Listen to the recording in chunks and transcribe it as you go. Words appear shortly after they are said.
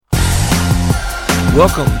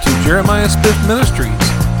Welcome to Jeremiah Smith Ministries,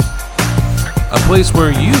 a place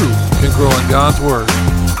where you can grow in God's Word.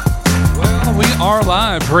 Well, we are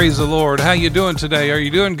live, praise the Lord. How you doing today? Are you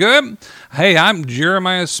doing good? Hey, I'm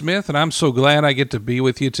Jeremiah Smith, and I'm so glad I get to be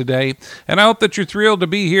with you today. And I hope that you're thrilled to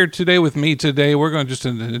be here today with me today. We're going to just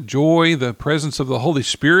enjoy the presence of the Holy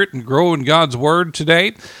Spirit and grow in God's Word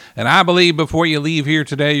today. And I believe before you leave here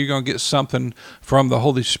today, you're going to get something from the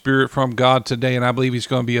Holy Spirit, from God today. And I believe He's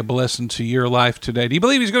going to be a blessing to your life today. Do you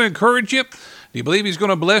believe He's going to encourage you? Do you believe He's going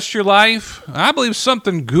to bless your life? I believe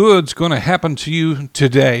something good's going to happen to you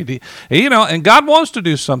today. And God wants to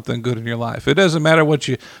do something good in your life. It doesn't matter what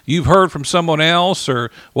you've heard from someone else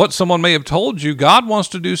or what someone may have told you. God wants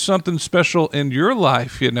to do something special in your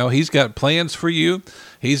life. He's got plans for you.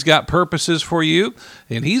 He's got purposes for you,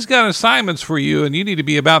 and He's got assignments for you, and you need to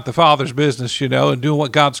be about the Father's business, and doing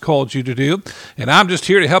what God's called you to do. And I'm just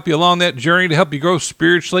here to help you along that journey, to help you grow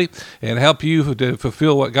spiritually, and help you to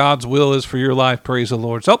fulfill what God's will is for your life. Praise the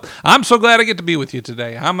Lord. So I'm so glad I get to be with you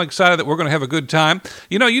today. I'm excited that we're going to have a good time.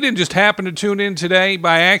 You didn't just happen to tune in today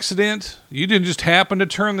by accident. You didn't just happen to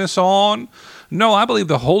turn this on. No, I believe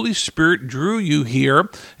the Holy Spirit drew you here,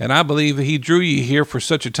 and I believe that He drew you here for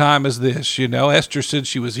such a time as this. Esther said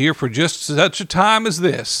she was here for just such a time as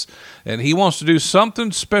this, and He wants to do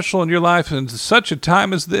something special in your life in such a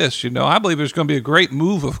time as this. I believe there's going to be a great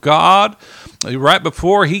move of God right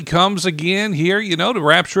before He comes again here, to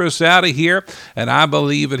rapture us out of here, and I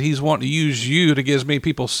believe that He's wanting to use you to get as many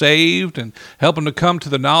people saved and help them to come to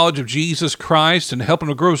the knowledge of Jesus Christ and help them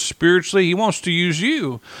to grow spiritually. He wants to use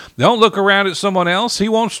you. Don't look around at someone else. He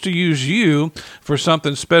wants to use you for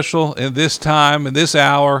something special in this time, in this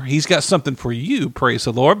hour. He's got something for you, praise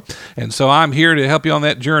the Lord. And so I'm here to help you on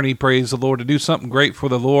that journey, praise the Lord, to do something great for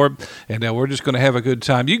the Lord. And we're just going to have a good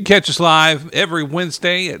time. You can catch us live every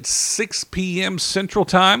Wednesday at 6 p.m. Central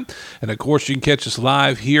Time. And of course, you can catch us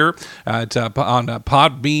live here on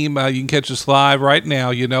Podbeam. You can catch us live right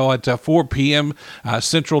now, at 4 p.m.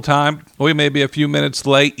 Central Time. We may be a few minutes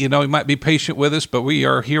late. You might be patient with us, but we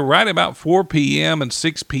are here right about 4 p.m. and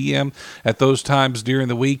 6 p.m. at those times during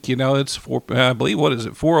the week. It's I believe,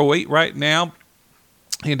 4:08 right now.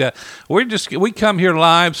 And we come here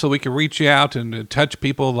live so we can reach out and touch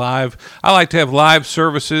people live. I like to have live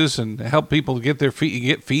services and help people get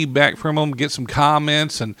get feedback from them, get some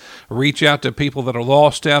comments, and reach out to people that are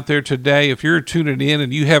lost out there today. If you're tuning in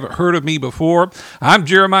and you haven't heard of me before, I'm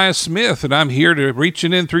Jeremiah Smith, and I'm here to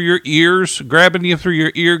reaching in through your ears, grabbing you through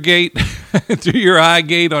your ear gate, through your eye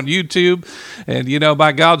gate on YouTube. And,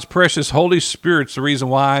 by God's precious Holy Spirit's the reason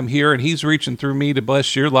why I'm here, and He's reaching through me to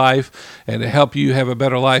bless your life and to help you have a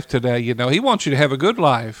better life today. He wants you to have a good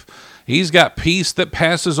life. He's got peace that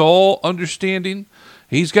passes all understanding.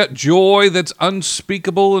 He's got joy that's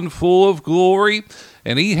unspeakable and full of glory.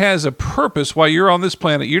 And He has a purpose while you're on this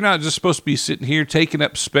planet. You're not just supposed to be sitting here taking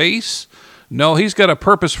up space. No, He's got a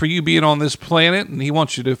purpose for you being on this planet, and He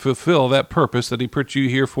wants you to fulfill that purpose that He put you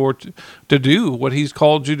here for, to do what He's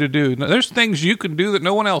called you to do. Now, there's things you can do that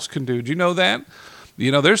no one else can do. Do you know that?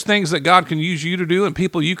 There's things that God can use you to do and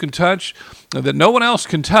people you can touch that no one else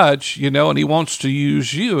can touch, and He wants to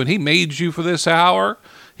use you. And He made you for this hour.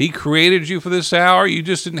 He created you for this hour. You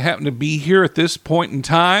just didn't happen to be here at this point in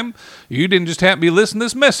time. You didn't just happen to be listening to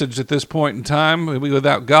this message at this point in time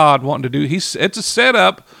without God wanting to do. It's a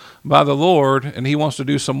setup by the Lord, and He wants to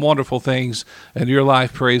do some wonderful things in your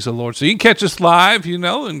life, praise the Lord. So you can catch us live,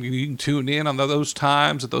 and you can tune in on those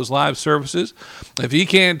times at those live services. If you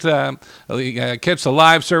can't catch the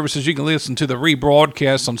live services, you can listen to the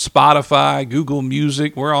rebroadcast on Spotify, Google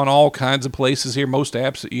Music. We're on all kinds of places here, most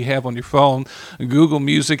apps that you have on your phone. Google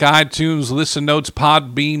Music, iTunes, Listen Notes,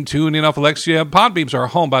 Podbeam, tune in off Alexa. Podbeam's our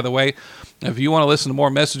home, by the way. If you want to listen to more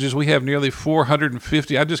messages, we have nearly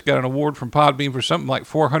 450. I just got an award from Podbeam for something like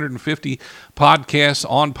 450 podcasts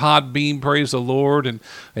on Podbeam. Praise the Lord. And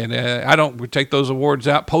I don't take those awards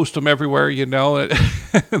out, post them everywhere,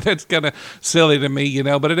 That's kind of silly to me,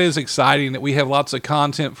 but it is exciting that we have lots of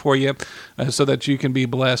content for you so that you can be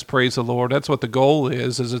blessed. Praise the Lord. That's what the goal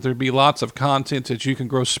is that there be lots of content that you can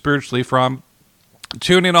grow spiritually from.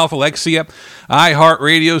 Tune in off Alexa,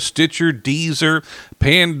 iHeartRadio, Stitcher, Deezer,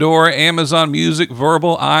 Pandora, Amazon Music,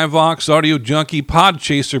 Verbal, iVox, Audio Junkie,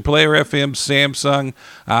 Podchaser, Player FM, Samsung.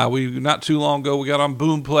 Not too long ago, we got on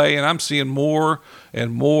Boomplay, and I'm seeing more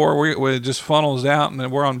and more. It just funnels out, and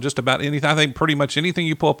we're on just about anything. I think pretty much anything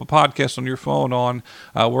you pull up a podcast on your phone on,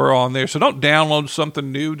 we're on there. So don't download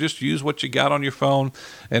something new. Just use what you got on your phone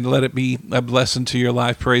and let it be a blessing to your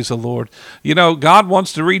life. Praise the Lord. God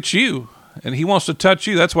wants to reach you. and he wants to touch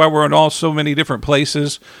you. That's why we're in so many different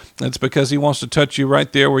places. It's because he wants to touch you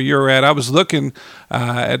right there where you're at. I was looking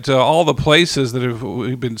at all the places that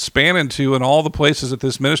we've been spanning to, and all the places that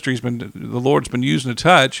this ministry's the Lord's been using to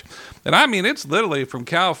touch. And I mean, it's literally from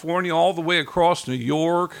California all the way across New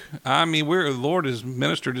York. I mean, the Lord has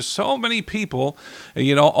ministered to so many people,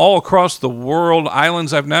 all across the world,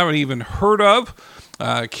 islands I've never even heard of.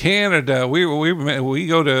 Canada, we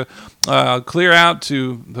go to clear out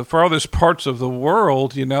to the farthest parts of the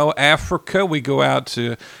world, Africa, we go out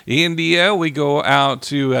to India, we go out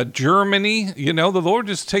to Germany. The Lord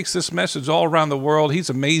just takes this message all around the world. He's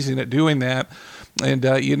amazing at doing that. And,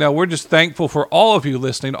 we're just thankful for all of you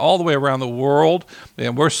listening all the way around the world.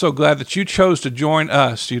 And we're so glad that you chose to join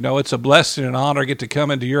us. It's a blessing and honor to get to come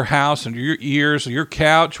into your house and your ears, or your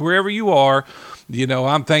couch, wherever you are.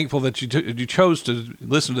 I'm thankful that you chose to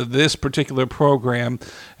listen to this particular program,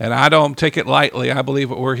 and I don't take it lightly. I believe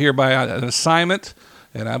we're here by an assignment,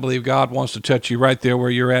 and I believe God wants to touch you right there where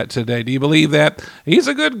you're at today. Do you believe that? He's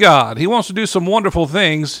a good God. He wants to do some wonderful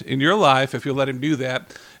things in your life if you let him do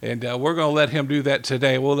that, and we're going to let him do that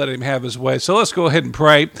today. We'll let him have his way. So let's go ahead and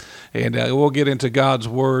pray, and we'll get into God's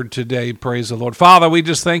word today. Praise the Lord. Father, we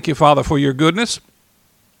just thank you, Father, for your goodness.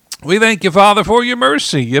 We thank you, Father, for your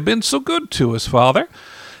mercy. You've been so good to us, Father.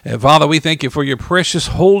 And, Father, we thank you for your precious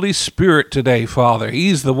Holy Spirit today, Father.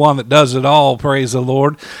 He's the one that does it all, praise the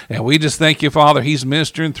Lord. And we just thank you, Father, he's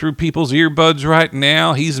ministering through people's earbuds right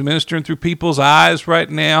now. He's ministering through people's eyes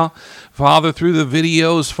right now. Father, through the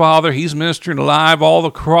videos, Father, he's ministering live all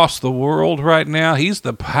across the world right now. He's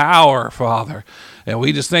the power, Father. And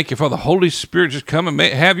we just thank you for the Holy Spirit. Just come and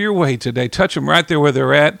have your way today. Touch them right there where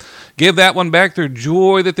they're at. Give that one back their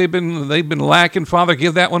joy that they've been lacking, Father.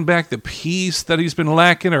 Give that one back the peace that he's been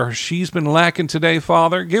lacking or she's been lacking today,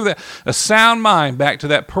 Father. Give that a sound mind back to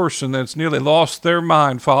that person that's nearly lost their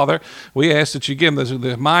mind, Father. We ask that you give them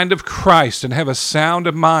the mind of Christ and have a sound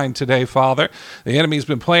of mind today, Father. The enemy's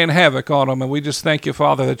been playing havoc on them, and we just thank you,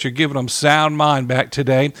 Father, that you're giving them sound mind back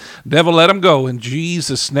today. Devil, let them go in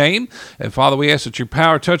Jesus' name. And, Father, we ask that your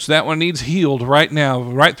power touch that one needs healed right now,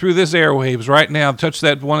 right through this airwaves right now. Touch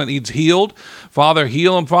that one that needs healed. Father,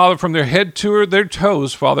 heal them, Father, from their head to their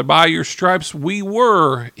toes. Father, by your stripes we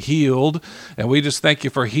were healed. And we just thank you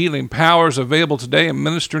for healing powers available today and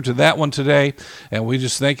ministering to that one today. And we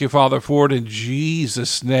just thank you, Father, for it in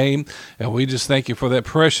Jesus' name. And we just thank you for that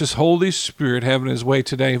precious Holy Spirit having his way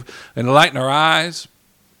today. Enlighten our eyes.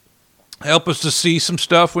 Help us to see some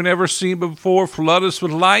stuff we never seen before. Flood us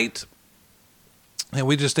with light. And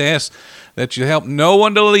we just ask that you help no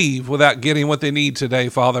one to leave without getting what they need today,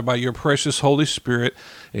 Father, by your precious Holy Spirit,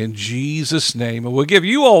 in Jesus' name. And we'll give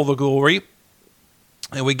you all the glory,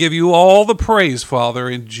 and we give you all the praise, Father,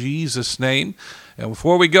 in Jesus' name. And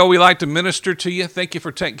before we go, we like to minister to you. Thank you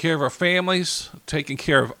for taking care of our families, taking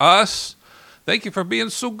care of us. Thank you for being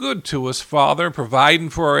so good to us, Father, providing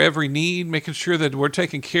for our every need, making sure that we're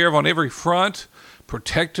taken care of on every front,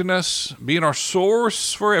 protecting us, being our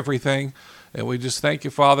source for everything. And we just thank you,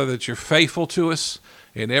 Father, that you're faithful to us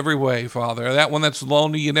in every way, Father. That one that's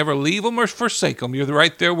lonely, you never leave them or forsake them. You're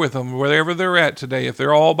right there with them, wherever they're at today. If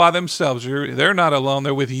they're all by themselves, they're not alone.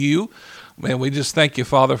 They're with you. And we just thank you,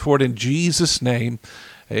 Father, for it in Jesus' name.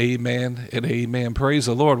 Amen and amen. Praise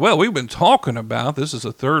the Lord. Well, we've been talking about, this is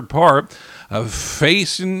the third part, of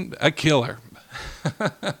facing a killer.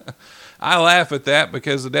 I laugh at that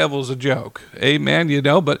because the devil's a joke. Amen,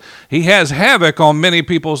 but he has havoc on many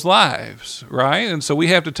people's lives, right? And so we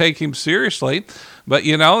have to take him seriously. But,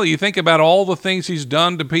 you think about all the things he's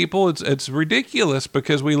done to people, it's ridiculous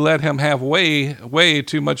because we let him have way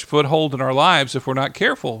too much foothold in our lives if we're not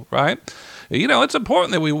careful, right? It's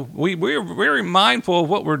important that we're very mindful of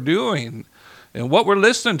what we're doing and what we're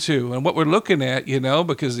listening to and what we're looking at,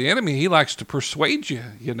 because the enemy, he likes to persuade you,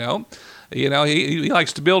 he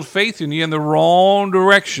likes to build faith in you in the wrong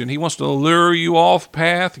direction. He wants to lure you off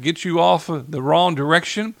path, get you off of the wrong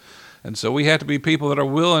direction. And so we have to be people that are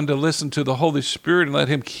willing to listen to the Holy Spirit and let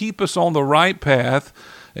him keep us on the right path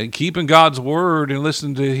and keeping God's word and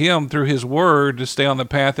listen to him through his word to stay on the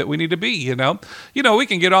path that we need to be, we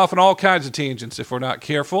can get off on all kinds of tangents if we're not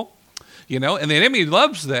careful, and the enemy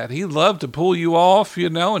loves that. He loves to pull you off,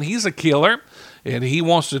 and he's a killer. And he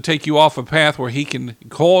wants to take you off a path where he can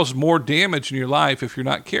cause more damage in your life if you're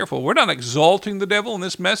not careful. We're not exalting the devil in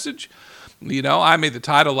this message. I made the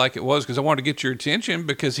title like it was because I wanted to get your attention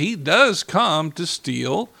because he does come to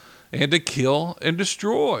steal and to kill and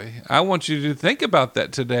destroy. I want you to think about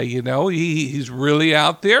that today. He's really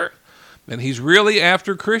out there. And he's really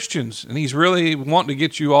after Christians, and he's really wanting to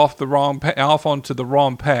get you off onto the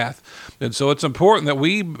wrong path. And so it's important that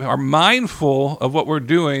we are mindful of what we're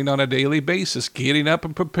doing on a daily basis, getting up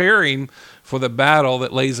and preparing for the battle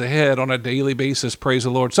that lays ahead on a daily basis. Praise the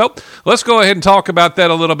Lord. So let's go ahead and talk about that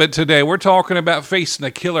a little bit today. We're talking about facing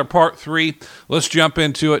a killer, part 3. Let's jump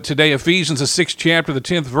into it today. Ephesians, the 6th chapter, the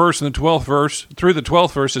 10th verse and the 12th verse, through the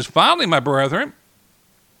 12th verse is, finally, my brethren,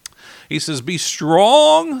 he says, be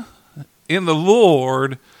strong in the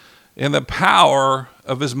Lord, in the power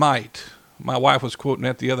of his might. My wife was quoting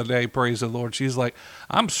that the other day, praise the Lord. She's like,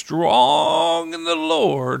 I'm strong in the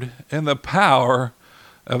Lord, in the power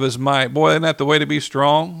of his might. Boy, isn't that the way to be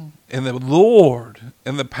strong? In the Lord,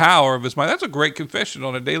 in the power of his might. That's a great confession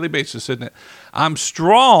on a daily basis, isn't it? I'm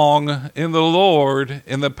strong in the Lord,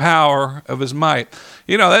 in the power of his might.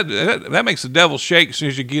 You know, that makes the devil shake as soon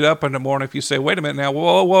as you get up in the morning. If you say, wait a minute now,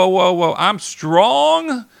 whoa, I'm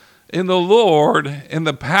strong in the Lord, in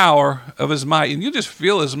the power of his might. And you just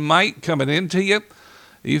feel his might coming into you.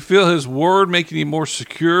 You feel his word making you more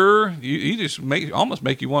secure. You just almost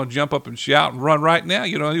make you want to jump up and shout and run right now.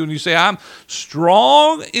 You know, when you say, I'm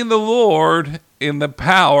strong in the Lord, in the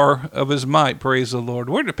power of his might, praise the Lord.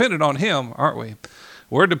 We're dependent on him, aren't we?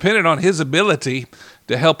 We're dependent on his ability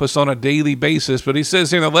to help us on a daily basis. But he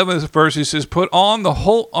says in the 11th verse, he says, put on the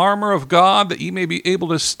whole armor of God that ye may be able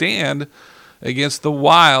to stand against the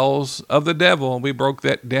wiles of the devil. And we broke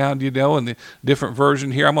that down, you know, in the different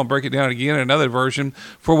version here. I'm going to break it down again in another version.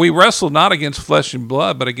 For we wrestle not against flesh and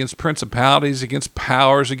blood, but against principalities, against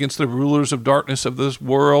powers, against the rulers of darkness of this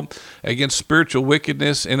world, against spiritual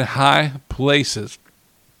wickedness in high places.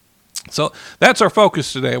 So that's our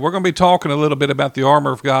focus today. We're going to be talking a little bit about the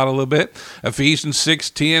armor of God a little bit. Ephesians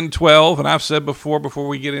 6, 10, 12. And I've said before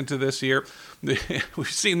we get into this here,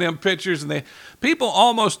 we've seen them pictures, and people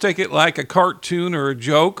almost take it like a cartoon or a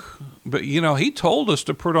joke. But, you know, he told us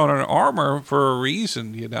to put on an armor for a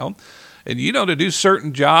reason, you know. And, you know, to do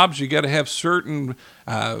certain jobs, you got to have certain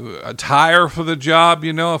attire for the job.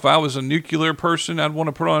 You know, if I was a nuclear person, I'd want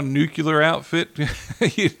to put on a nuclear outfit,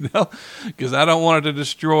 you know, because I don't want it to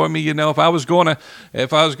destroy me. You know, if I was going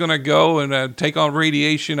to go and take on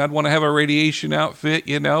radiation, I'd want to have a radiation outfit,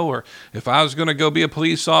 you know, or if I was going to go be a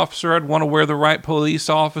police officer, I'd want to wear the right police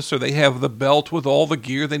officer. They have the belt with all the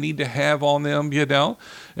gear they need to have on them, you know.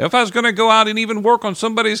 If I was going to go out and even work on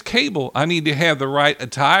somebody's cable, I need to have the right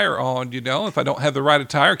attire on, you know. If I don't have the right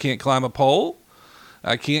attire, I can't climb a pole.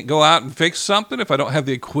 I can't go out and fix something. If I don't have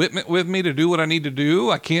the equipment with me to do what I need to do,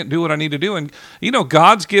 I can't do what I need to do. And, you know,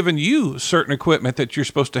 God's given you certain equipment that you're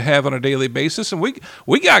supposed to have on a daily basis. And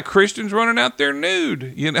we got Christians running out there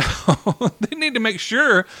nude, you know. They need to make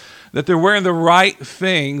sure that they're wearing the right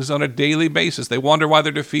things on a daily basis. They wonder why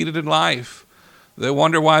they're defeated in life. They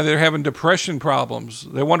wonder why they're having depression problems.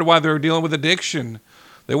 They wonder why they're dealing with addiction.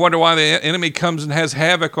 They wonder why the enemy comes and has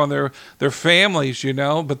havoc on their families, you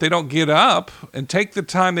know, but they don't get up and take the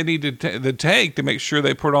time they need to take to make sure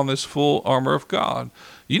they put on this full armor of God.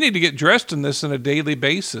 You need to get dressed in this on a daily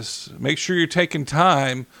basis. Make sure you're taking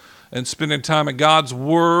time and spending time in God's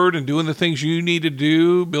word and doing the things you need to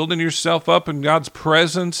do, building yourself up in God's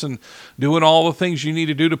presence and doing all the things you need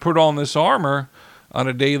to do to put on this armor on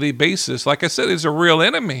a daily basis. Like I said, it's a real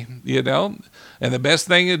enemy, you know, and the best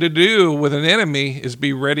thing to do with an enemy is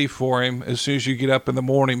be ready for him as soon as you get up in the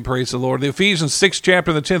morning, praise the Lord. The Ephesians 6th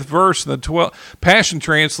chapter, the 10th verse, the 12th Passion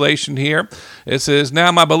Translation here, it says,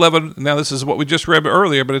 now my beloved, now this is what we just read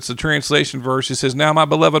earlier, but it's the translation verse. It says, now my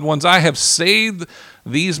beloved ones, I have saved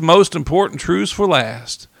these most important truths for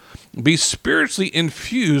last. Be spiritually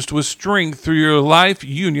infused with strength through your life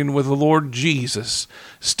union with the Lord Jesus.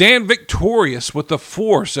 Stand victorious with the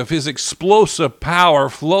force of his explosive power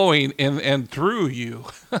flowing in and through you.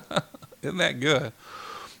 Isn't that good?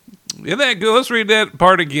 Isn't that good? Let's read that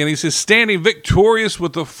part again. He says, standing victorious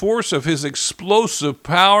with the force of his explosive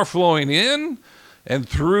power flowing in and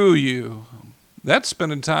through you. That's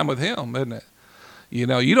spending time with him, isn't it? You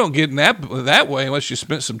know, you don't get in that way unless you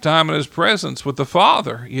spent some time in his presence with the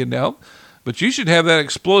Father, you know. But you should have that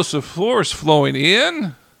explosive force flowing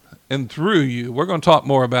in and through you. We're going to talk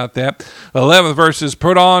more about that. 11th verse is,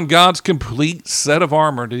 put on God's complete set of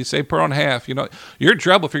armor. Did he say put on half? You know, you're in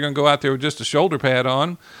trouble if you're going to go out there with just a shoulder pad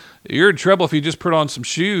on. You're in trouble if you just put on some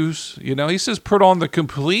shoes. You know, he says put on the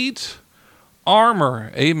complete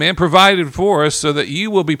armor, amen, provided for us so that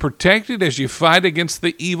you will be protected as you fight against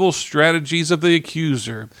the evil strategies of the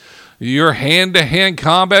accuser. Your hand-to-hand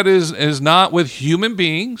combat is not with human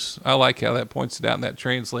beings. I like how that points it out in that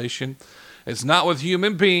translation. It's not with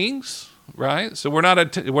human beings, right? So we're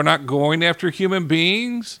not going after human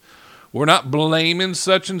beings. We're not blaming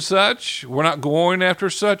such and such. We're not going after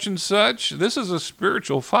such and such. This is a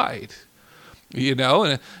spiritual fight, and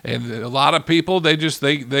a lot of people,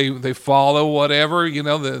 they follow whatever,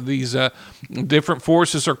 these different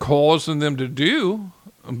forces are causing them to do,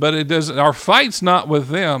 but it doesn't, our fight's not with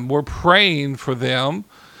them. We're praying for them.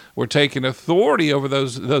 We're taking authority over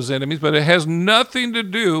those enemies, but it has nothing to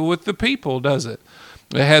do with the people, does it?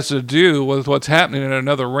 It has to do with what's happening in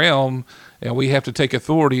another realm, and we have to take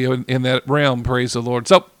authority in that realm, praise the Lord.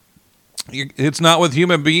 So it's not with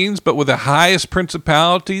human beings, but with the highest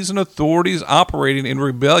principalities and authorities operating in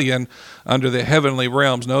rebellion under the heavenly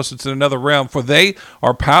realms. Notice it's in another realm. For they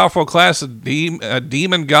are powerful class of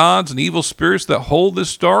demon gods and evil spirits that hold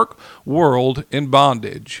this dark world in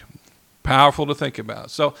bondage. Powerful to think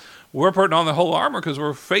about. So we're putting on the whole armor because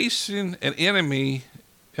we're facing an enemy,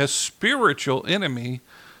 a spiritual enemy,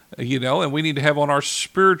 and we need to have on our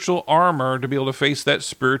spiritual armor to be able to face that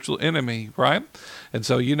spiritual enemy, right? And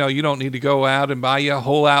so, you don't need to go out and buy you a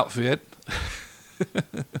whole outfit.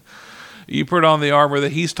 You put on the armor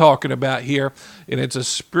that he's talking about here, and it's a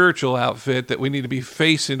spiritual outfit that we need to be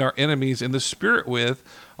facing our enemies in the spirit with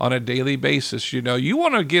on a daily basis. You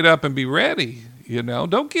want to get up and be ready,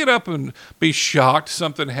 Don't get up and be shocked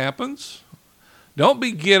something happens. Don't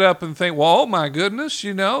get up and think, well, oh my goodness,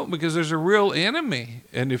 because there's a real enemy.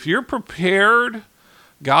 And if you're prepared,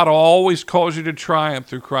 God always calls you to triumph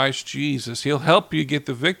through Christ Jesus. He'll help you get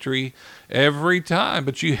the victory every time,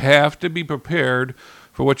 but you have to be prepared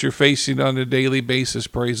for what you're facing on a daily basis,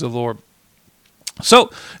 praise the Lord.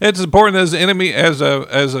 So it's important as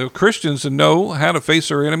a Christians to know how to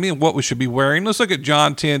face our enemy and what we should be wearing. Let's look at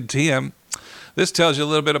John 10:10. This tells you a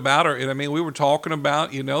little bit about our enemy. We were talking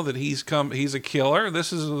about, that he's a killer.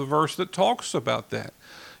 This is the verse that talks about that.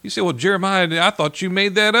 You say, well, Jeremiah, I thought you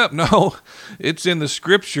made that up. No, it's in the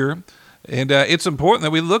scripture. And it's important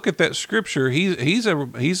that we look at that scripture. He's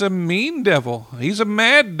a mean devil. He's a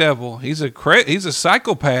mad devil. He's a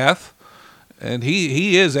psychopath. And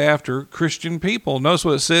he is after Christian people. Notice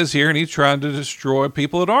what it says here, and he's trying to destroy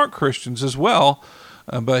people that aren't Christians as well.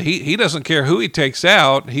 But he doesn't care who he takes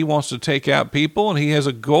out. He wants to take out people, and he has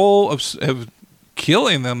a goal of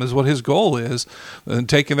killing them is what his goal is, and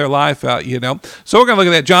taking their life out, So we're going to look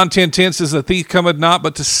at that. John 10:10 says, the thief cometh not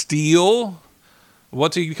but to steal.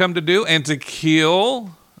 What's he come to do? And to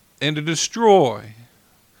kill and to destroy.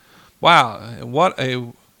 Wow, what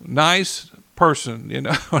a nice person,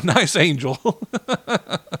 a nice angel.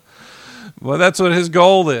 Well, that's what his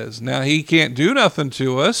goal is. Now, he can't do nothing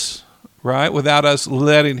to us, right, without us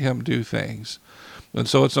letting him do things. And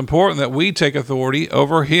so it's important that we take authority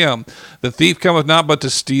over him. The thief cometh not but to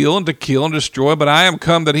steal and to kill and destroy, but I am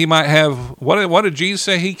come that he might have, what did Jesus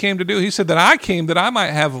say he came to do? He said that I came that I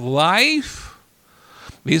might have life.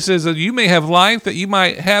 He says that you may have life, that you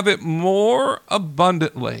might have it more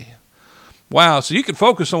abundantly. Wow, so you can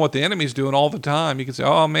focus on what the enemy's doing all the time. You can say,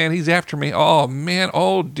 oh man, he's after me. Oh man,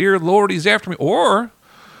 oh dear Lord, he's after me. Or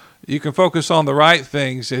you can focus on the right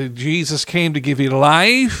things. Jesus came to give you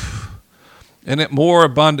life and it more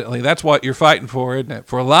abundantly. That's what you're fighting for, isn't it?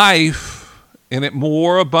 For life and it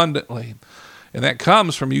more abundantly. And that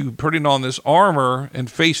comes from you putting on this armor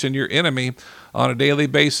and facing your enemy on a daily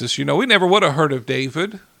basis. We never would have heard of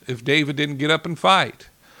David if David didn't get up and fight.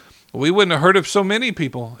 We wouldn't have heard of so many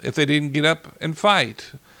people if they didn't get up and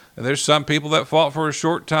fight. And there's some people that fought for a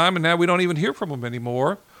short time, and now we don't even hear from them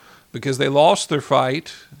anymore because they lost their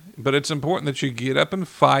fight. But it's important that you get up and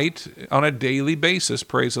fight on a daily basis,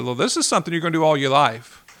 praise the Lord. This is something you're going to do all your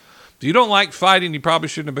life. If you don't like fighting, you probably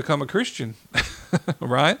shouldn't have become a Christian,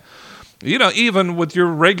 right? Even with your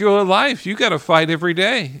regular life, you got to fight every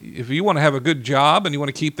day. If you want to have a good job and you want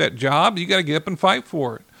to keep that job, you got to get up and fight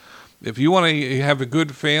for it. If you want to have a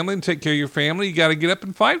good family and take care of your family, you got to get up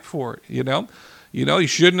and fight for it, You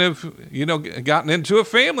shouldn't have, gotten into a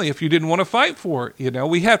family if you didn't want to fight for it.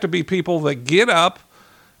 We have to be people that get up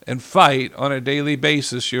and fight on a daily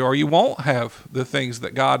basis, or you won't have the things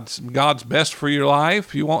that God's best for your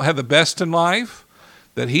life. You won't have the best in life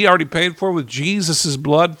that he already paid for with Jesus'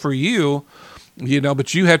 blood for you,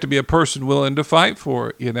 but you have to be a person willing to fight for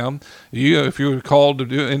it, if you're called to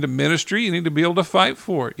do into ministry, you need to be able to fight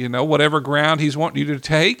for it, whatever ground he's wanting you to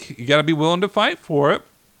take, you got to be willing to fight for it.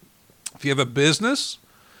 If you have a business,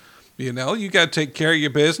 you got to take care of your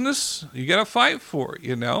business. You got to fight for it,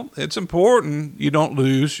 It's important you don't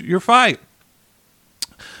lose your fight.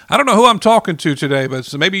 I don't know who I'm talking to today, but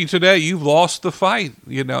so maybe today you've lost the fight.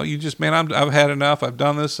 You just, man, I've had enough. I've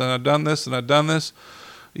done this, and I've done this, and I've done this.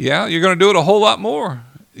 Yeah, you're going to do it a whole lot more.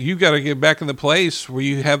 You got to get back in the place where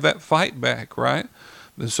you have that fight back, right?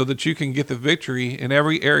 so that you can get the victory in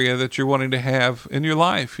every area that you're wanting to have in your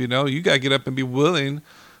life. You know, you got to get up and be willing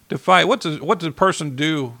to fight. What does a person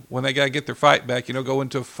do when they got to get their fight back? You know, go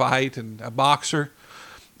into a fight, and a boxer,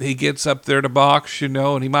 he gets up there to box, you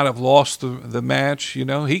know, and he might have lost the match, you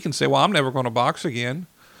know. He can say, well, I'm never going to box again,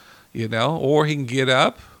 you know, or he can get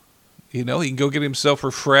up, you know, he can go get himself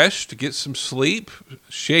refreshed, get some sleep,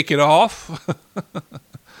 shake it off,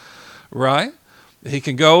 right? He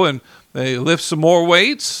can go and lift some more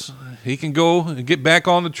weights. He can go and get back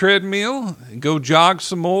on the treadmill and go jog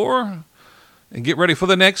some more and get ready for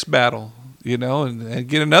the next battle, you know, and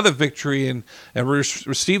get another victory and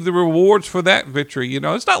receive the rewards for that victory. You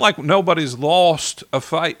know, it's not like nobody's lost a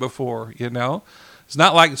fight before, you know. It's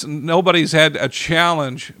not like nobody's had a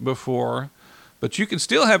challenge before, but you can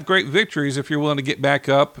still have great victories if you're willing to get back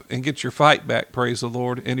up and get your fight back, praise the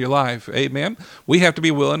Lord, in your life. Amen. We have to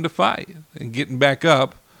be willing to fight and getting back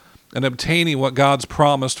up and obtaining what God's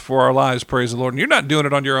promised for our lives, praise the Lord. And you're not doing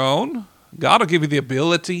it on your own. God will give you the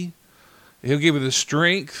ability. He'll give you the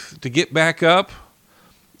strength to get back up.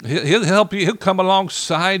 He'll help you. He'll come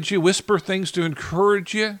alongside you, whisper things to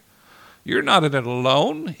encourage you. You're not in it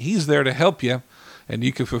alone. He's there to help you, and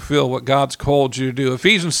you can fulfill what God's called you to do.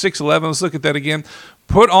 Ephesians 6:11, let's look at that again.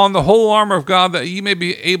 Put on the whole armor of God that you may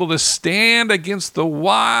be able to stand against the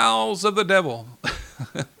wiles of the devil.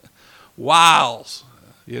 Wiles,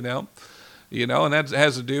 you know, and that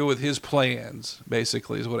has to do with his plans,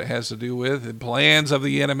 basically, is what it has to do with. The plans of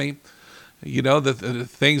the enemy. You know, the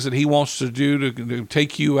things that he wants to do to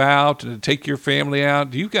take you out and to take your family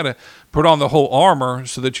out. You've got to put on the whole armor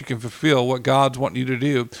so that you can fulfill what God's wanting you to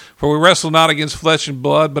do. For we wrestle not against flesh and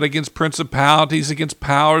blood, but against principalities, against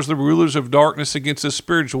powers, the rulers of darkness, against the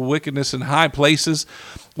spiritual wickedness in high places.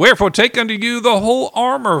 Wherefore take unto you the whole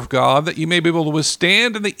armor of God, that you may be able to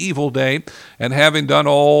withstand in the evil day, and having done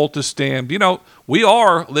all to stand. You know, we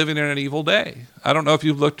are living in an evil day. I don't know if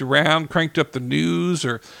you've looked around, cranked up the news,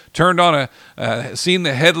 or turned on seen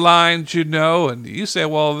the headlines, you know, and you say,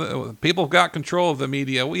 well, people have got control of the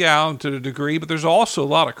media. We are to a degree, but there's also a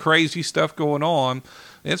lot of crazy stuff going on.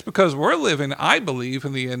 And it's because we're living, I believe,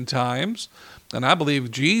 in the end times. And I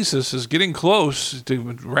believe Jesus is getting close to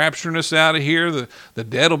rapturing us out of here. The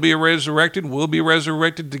dead will be resurrected. We'll be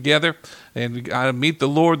resurrected together. And I meet the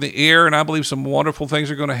Lord in the air, and I believe some wonderful things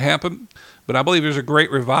are going to happen. But I believe there's a great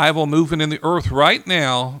revival moving in the earth right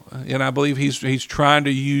now. And I believe he's trying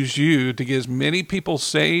to use you to get as many people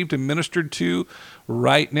saved and ministered to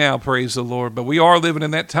right now, praise the Lord. But we are living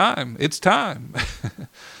in that time. It's time.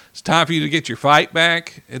 It's time for you to get your fight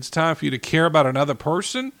back. It's time for you to care about another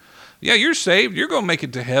person. Yeah, you're saved. You're going to make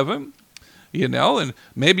it to heaven, you know, and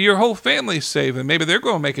maybe your whole family's saved, and maybe they're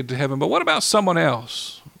going to make it to heaven. But what about someone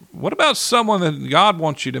else? What about someone that God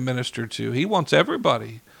wants you to minister to? He wants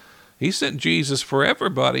everybody. He sent Jesus for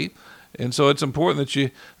everybody. And so it's important that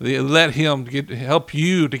you let him help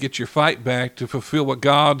you to get your fight back, to fulfill what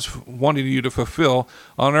God's wanting you to fulfill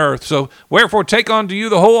on earth. So wherefore take unto you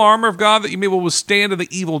the whole armor of God, that you may be able to withstand in the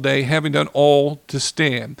evil day, having done all to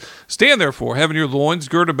stand. Stand therefore, having your loins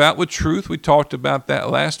girded about with truth. We talked about that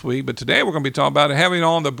last week, but today we're going to be talking about having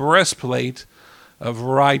on the breastplate of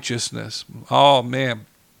righteousness. Oh man,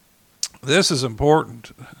 this is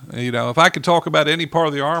important. You know, if I could talk about any part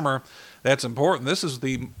of the armor that's important, this is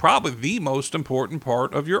probably the most important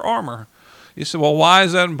part of your armor. You say, well, why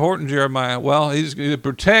is that important, Jeremiah? Well, it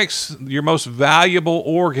protects your most valuable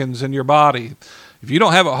organs in your body. If you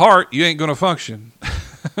don't have a heart, you ain't going to function,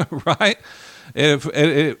 right?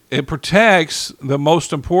 It protects the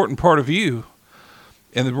most important part of you.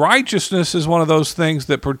 And righteousness is one of those things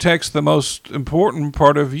that protects the most important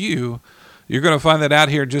part of you. You're going to find that out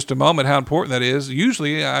here in just a moment, how important that is.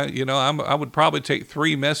 Usually, I would probably take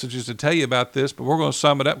 3 messages to tell you about this, but we're going to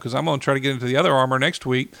sum it up because I'm going to try to get into the other armor next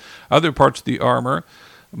week, other parts of the armor.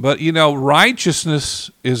 But, you know,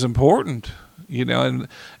 righteousness is important, you know,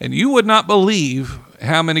 and you would not believe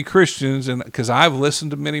how many Christians, and because I've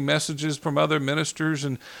listened to many messages from other ministers,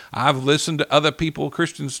 and I've listened to other people,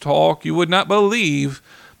 Christians talk, you would not believe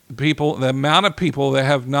the amount of people that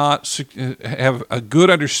have a good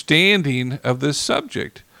understanding of this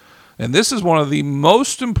subject. And this is one of the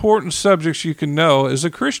most important subjects you can know as a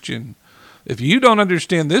Christian. If you don't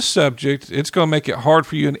understand this subject, it's going to make it hard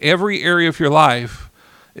for you in every area of your life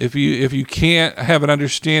if you can't have an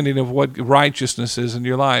understanding of what righteousness is in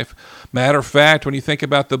your life. Matter of fact, when you think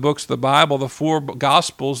about the books of the Bible, the 4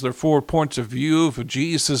 Gospels, they're 4 points of view of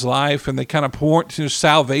Jesus' life, and they kind of point to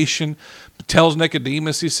salvation. It tells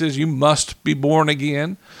Nicodemus, he says, you must be born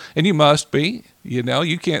again, and you must be. You know,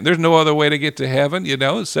 you can't. There's no other way to get to heaven, you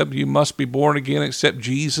know, except you must be born again, except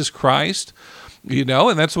Jesus Christ.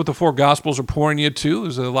 And that's what the four Gospels are pointing you to,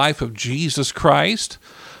 is the life of Jesus Christ.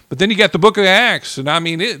 But then you got the book of Acts, and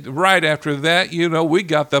right after that, we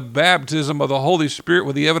got the baptism of the Holy Spirit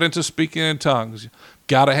with the evidence of speaking in tongues.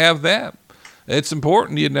 Got to have that. It's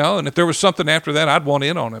important, and if there was something after that, I'd want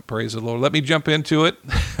in on it, praise the Lord. Let me jump into it.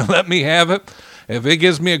 Let me have it. If it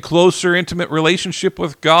gives me a closer, intimate relationship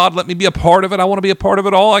with God, let me be a part of it. I want to be a part of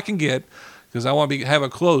it all I can get, because I want to have a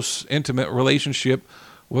close, intimate relationship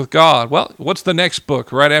with God. Well, what's the next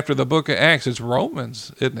book right after the book of Acts? It's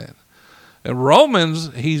Romans, isn't it? And Romans,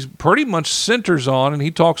 he's pretty much centers on, and he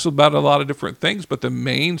talks about a lot of different things, but the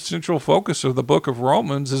main central focus of the book of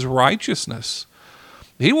Romans is righteousness.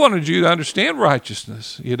 He wanted you to understand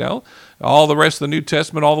righteousness, All the rest of the New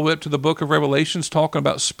Testament, all the way up to the book of Revelations, talking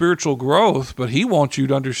about spiritual growth, but he wants you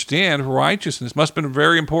to understand righteousness. Must have been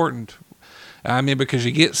very important. Because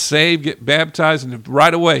you get saved, get baptized, and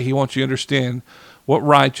right away he wants you to understand what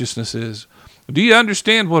righteousness is. Do you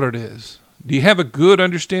understand what it is? Do you have a good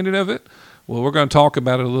understanding of it? Well, we're going to talk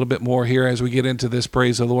about it a little bit more here as we get into this,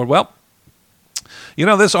 praise the Lord. Well,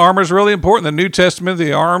 this armor is really important. The New Testament,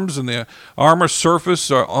 the arms and the armor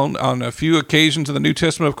surface are on a few occasions in the New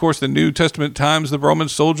Testament. Of course, the New Testament times, the Roman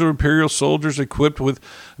soldier, imperial soldiers equipped with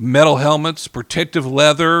metal helmets, protective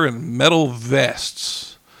leather, and metal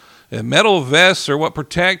vests. And metal vests are what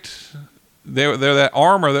protect. They're that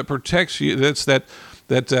armor that protects you. That's that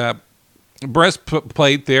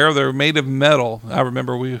breastplate there. They're made of metal. I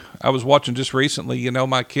remember I was watching just recently,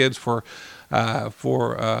 my kids for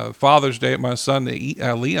Father's Day, my son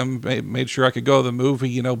Liam made sure I could go to the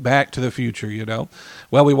movie, Back to the Future,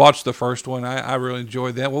 Well, we watched the first one. I really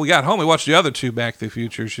enjoyed that. Well, we got home, we watched the other two Back to the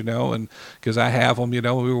Futures, and because I have them, we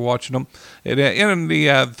were watching them. And in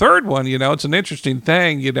the third one, it's an interesting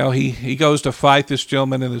thing, he goes to fight this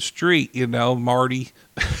gentleman in the street, Marty.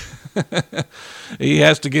 He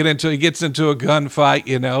gets into a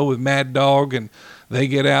gunfight, with Mad Dog, and they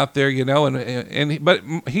get out there, but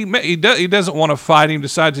he doesn't want to fight him,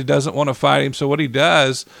 decides he doesn't want to fight him. So what he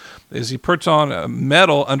does is he puts on a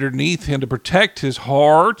metal underneath him to protect his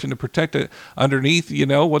heart and to protect it underneath,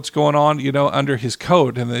 what's going on, under his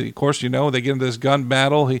coat. And then, of course, they get into this gun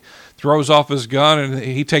battle. He throws off his gun and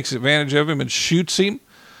he takes advantage of him and shoots him.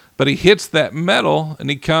 But he hits that metal and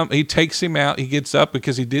he takes him out. He gets up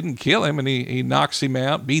because he didn't kill him, and he knocks him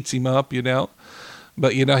out, beats him up,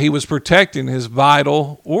 But, he was protecting his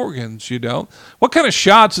vital organs, What kind of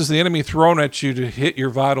shots is the enemy thrown at you to hit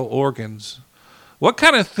your vital organs? What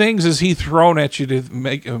kind of things is he thrown at you to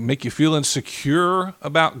make you feel insecure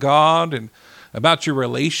about God and about your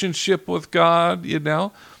relationship with God,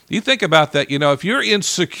 You think about that, if you're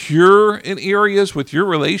insecure in areas with your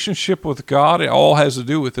relationship with God, it all has to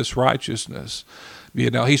do with this righteousness.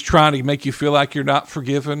 He's trying to make you feel like you're not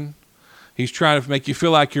forgiven. He's trying to make you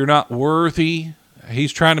feel like you're not worthy.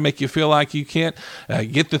 He's trying to make you feel like you can't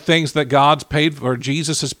get the things that God's paid for, or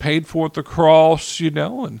Jesus has paid for at the cross,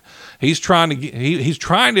 and he's trying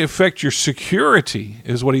to affect your security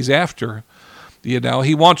is what he's after.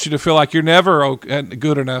 He wants you to feel like you're never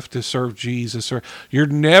good enough to serve Jesus, or you're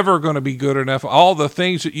never going to be good enough. All the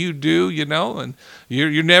things that you do, and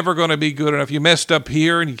you're never going to be good enough. You messed up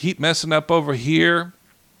here and you keep messing up over here,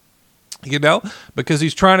 because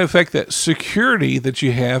he's trying to affect that security that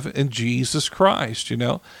you have in Jesus Christ, and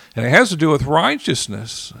it has to do with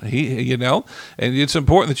righteousness. And it's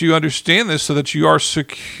important that you understand this so that you are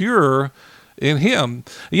secure in him.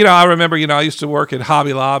 I remember, I used to work at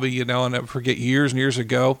Hobby Lobby, and I forget years and years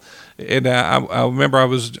ago. And I remember I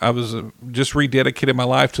was just rededicating my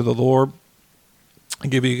life to the Lord. I'll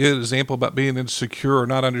give you a good example about being insecure or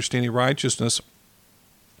not understanding righteousness.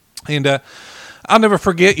 And I'll never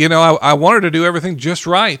forget, I wanted to do everything just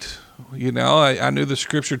right. I knew the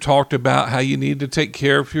scripture talked about how you need to take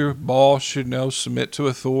care of your boss, submit to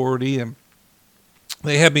authority, and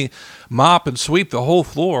they had me mop and sweep the whole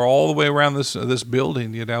floor all the way around this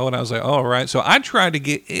building, and I was like, all right. So I tried to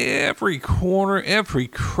get every corner, every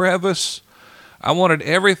crevice. I wanted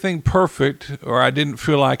everything perfect, or I didn't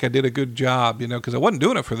feel like I did a good job, because I wasn't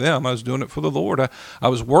doing it for them. I was doing it for the Lord. I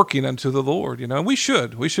was working unto the Lord, and we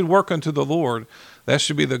should work unto the Lord. That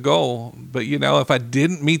should be the goal. But, if I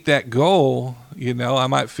didn't meet that goal, I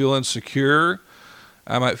might feel insecure.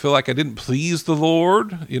 I might feel like I didn't please the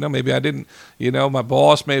Lord. Maybe I didn't, my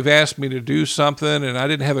boss may have asked me to do something and I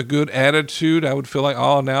didn't have a good attitude. I would feel like,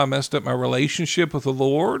 oh, now I messed up my relationship with the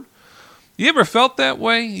Lord. You ever felt that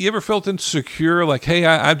way? You ever felt insecure? Like, hey,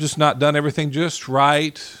 I've just not done everything just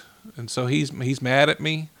right, and so he's mad at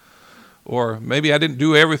me? Or maybe I didn't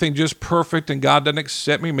do everything just perfect and God doesn't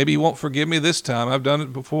accept me. Maybe he won't forgive me this time. I've done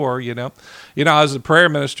it before, I was a prayer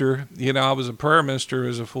minister, I was a prayer minister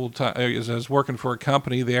as a full-time, as I was working for a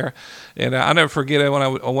company there. And I never forget when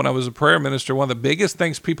I was a prayer minister, one of the biggest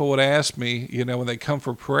things people would ask me, when they come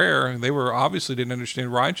for prayer, they were obviously didn't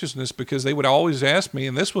understand righteousness, because they would always ask me,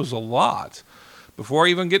 and this was a lot, before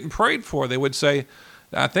even getting prayed for, they would say,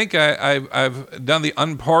 I think I've done the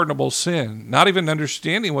unpardonable sin, not even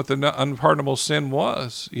understanding what the unpardonable sin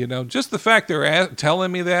was. Just the fact they're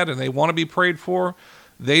telling me that and they want to be prayed for,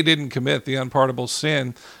 they didn't commit the unpardonable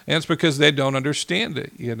sin. And it's because they don't understand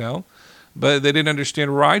it, But they didn't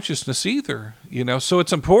understand righteousness either, So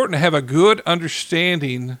it's important to have a good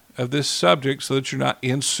understanding of this subject so that you're not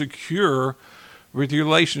insecure with your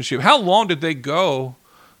relationship. How long did they go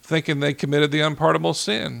thinking they committed the unpardonable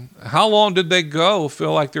sin? How long did they go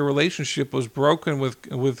feel like their relationship was broken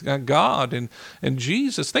with God and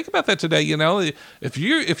Jesus? Think about that today. If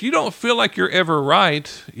you don't feel like you're ever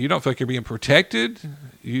right, you don't feel like you're being protected,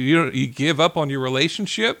 you give up on your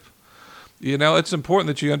relationship. It's important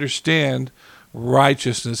that you understand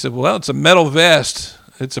righteousness. Well, it's a metal vest.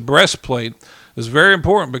 It's a breastplate. It's very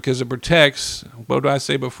important because it protects, what did I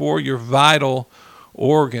say before, your vital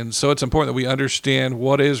organs. So it's important that we understand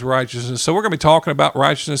what is righteousness. So we're going to be talking about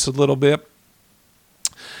righteousness a little bit.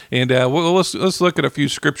 And let's look at a few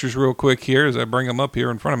scriptures real quick here as I bring them up here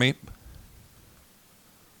in front of me.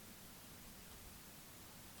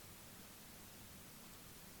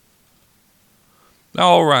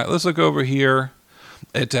 All right, let's look over here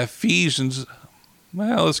at Ephesians.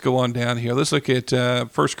 Well, let's go on down here. Let's look at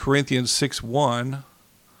 1 Corinthians 6:1.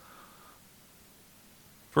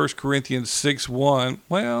 1 Corinthians 6:1.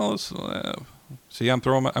 Well, let's see. I'm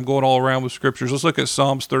going all around with scriptures. Let's look at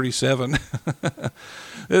Psalms 37.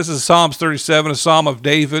 This is Psalms 37, a psalm of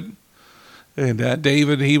David. And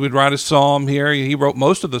David, he would write a psalm here. He wrote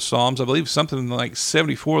most of the psalms. I believe something like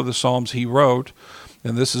 74 of the psalms he wrote.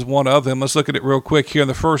 And this is one of them. Let's look at it real quick here. In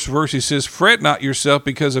the first verse, he says, "Fret not yourself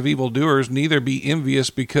because of evildoers, neither be envious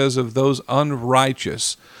because of those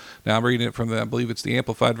unrighteous." Now I'm reading it from I believe it's the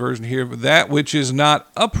Amplified Version here. "That which is not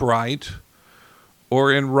upright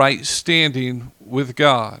or in right standing with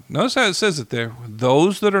God." Notice how it says it there.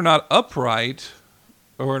 Those that are not upright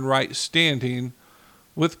or in right standing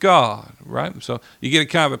with God, right? So you get a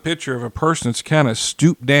kind of a picture of a person that's kind of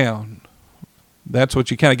stooped down. That's what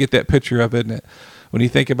you kind of get that picture of, isn't it? When you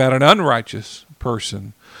think about an unrighteous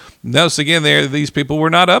person. Notice again there, these people were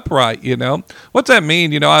not upright, What's that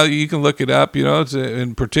mean? You can look it up,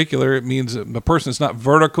 in particular, it means a person that's not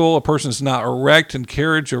vertical, a person that's not erect in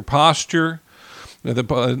carriage or posture. They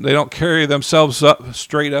don't carry themselves up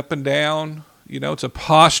straight up and down. It's a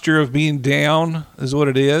posture of being down is what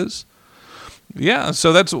it is. Yeah,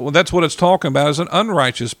 so that's what it's talking about, is an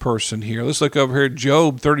unrighteous person here. Let's look over here at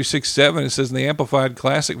Job 36:7. It says in the Amplified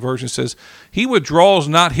Classic Version, it says, "He withdraws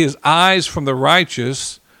not his eyes from the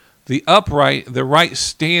righteous, the upright, the right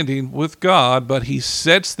standing with God, but he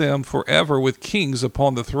sets them forever with kings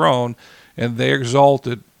upon the throne, and they are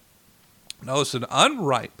exalted." Notice an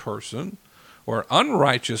unright person or an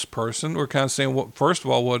unrighteous person, we're kind of saying, first of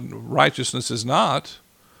all, what righteousness is not,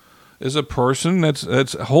 is a person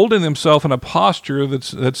that's holding himself in a posture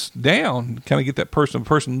that's down. Kind of get that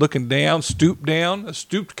person looking down, a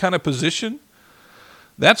stooped kind of position.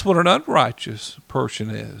 That's what an unrighteous person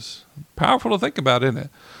is. Powerful to think about, isn't it?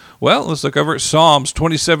 Well, let's look over at Psalms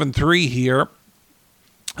 27:3 here.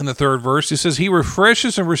 In the third verse, it says, "He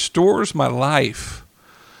refreshes and restores my life,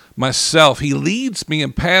 myself. He leads me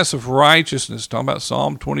in paths of righteousness." Talking about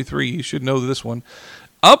Psalm 23, you should know this one.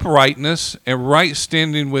 "Uprightness and right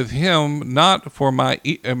standing with him, not for my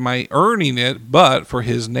earning it, but for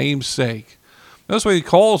his name's sake." That's what he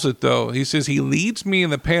calls it, though. He says, he leads me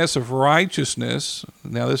in the paths of righteousness.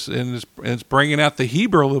 Now, it's bringing out the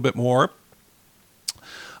Hebrew a little bit more.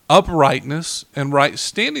 Uprightness and right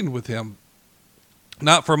standing with him,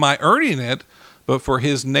 not for my earning it, but for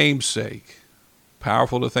his name's sake.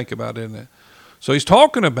 Powerful to think about, isn't it? So he's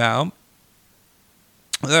talking about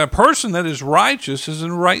that a person that is righteous is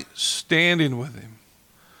in right standing with him.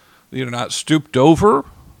 They're not stooped over.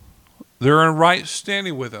 They're in right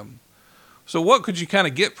standing with him. So what could you kind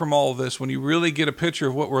of get from all of this when you really get a picture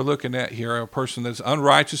of what we're looking at here? A person that's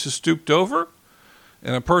unrighteous is stooped over,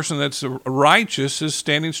 and a person that's righteous is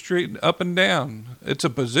standing straight up and down. It's a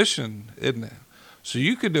position, isn't it? So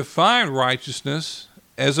you could define righteousness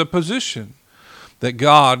as a position that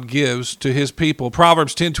God gives to his people.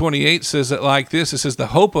 Proverbs 10:28 says it like this. It says, "The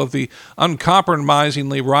hope of the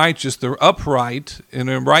uncompromisingly righteous, the upright, and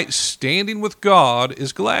in right standing with God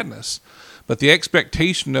is gladness. But the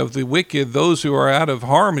expectation of the wicked, those who are out of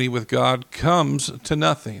harmony with God, comes to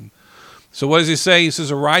nothing. So what does he say? He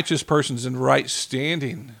says a righteous person's in right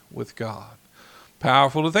standing with God.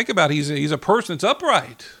 Powerful to think about. He's a person that's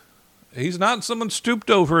upright. He's not someone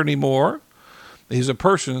stooped over anymore. He's a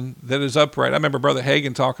person that is upright. I remember Brother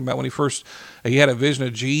Hagin talking about when he had a vision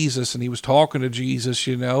of Jesus and he was talking to Jesus,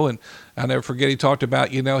 and I'll never forget he talked about,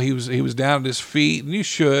 he was down at his feet, and you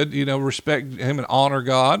should, respect him and honor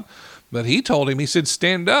God. But he told him, he said,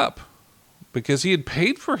 stand up, because he had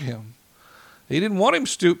paid for him. He didn't want him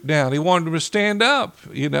stooped down. He wanted him to stand up,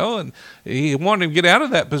 and he wanted him to get out of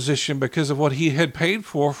that position because of what he had paid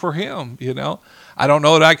for him, I don't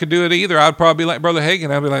know that I could do it either. I'd probably be like Brother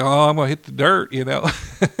Hagin. I'd be like, I'm going to hit the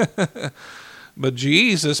dirt, But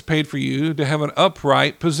Jesus paid for you to have an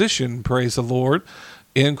upright position, praise the Lord,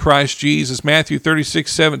 in Christ Jesus. Matthew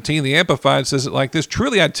 36:17, the Amplified says it like this: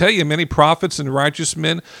 truly I tell you, many prophets and righteous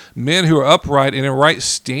men who are upright and in right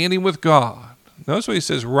standing with God. Notice what he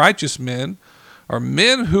says, righteous men are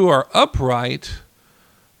men who are upright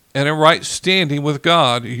and in right standing with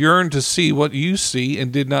God, yearn to see what you see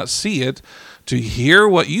and did not see it, to hear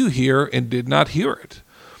what you hear and did not hear it.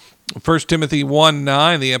 1 Timothy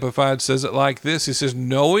 1:9, the Amplified says it like this. He says,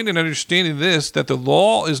 knowing and understanding this, that the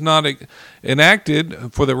law is not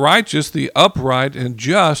enacted for the righteous, the upright, and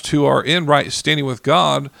just who are in right standing with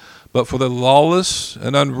God, but for the lawless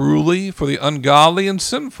and unruly, for the ungodly and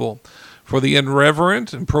sinful, for the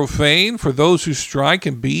irreverent and profane, for those who strike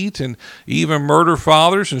and beat and even murder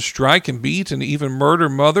fathers, and strike and beat and even murder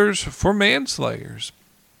mothers, for manslayers.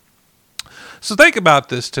 So think about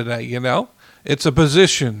this today, It's a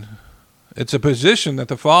position. It's a position that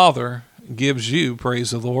the Father gives you,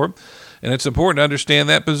 praise the Lord. And it's important to understand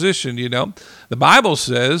that position, The Bible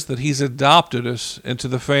says that he's adopted us into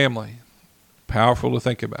the family. Powerful to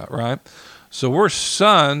think about, right? So we're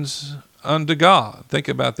sons unto God. Think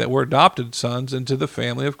about that. We're adopted sons into the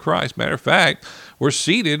family of Christ. Matter of fact, we're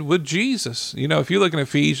seated with Jesus. If you look in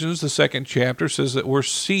Ephesians, the 2nd chapter says that we're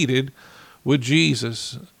seated with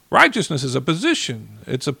Jesus. Righteousness is a position.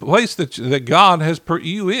 It's a place that God has put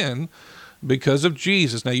you in because of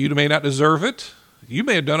Jesus. Now, you may not deserve it. You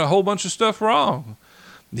may have done a whole bunch of stuff wrong.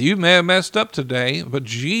 You may have messed up today, but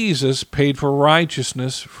Jesus paid for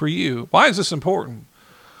righteousness for you. Why is this important?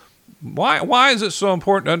 Why is it so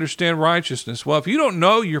important to understand righteousness? Well, if you don't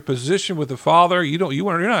know your position with the Father,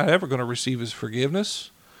 you're not ever going to receive his forgiveness.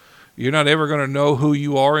 You're not ever going to know who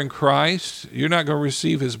you are in Christ. You're not going to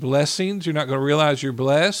receive his blessings. You're not going to realize you're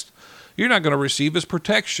blessed. You're not going to receive his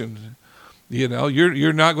protection.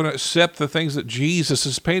 You're not going to accept the things that Jesus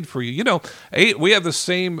has paid for you. We have the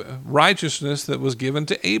same righteousness that was given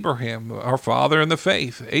to Abraham, our father in the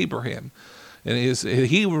faith, Abraham. And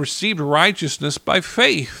he received righteousness by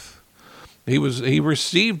faith. He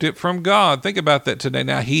received it from God. Think about that today.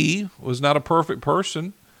 Now, he was not a perfect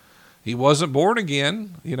person. He wasn't born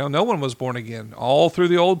again. No one was born again. All through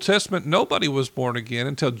the Old Testament, nobody was born again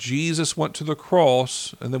until Jesus went to the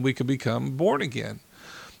cross, and then we could become born again,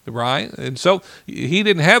 right? And so he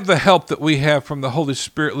didn't have the help that we have from the Holy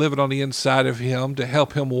Spirit living on the inside of him to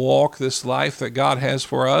help him walk this life that God has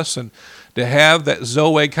for us, and to have that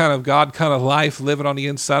Zoe kind of God kind of life living on the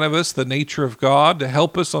inside of us, the nature of God, to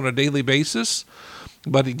help us on a daily basis.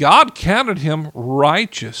 But God counted him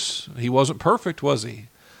righteous. He wasn't perfect, was he?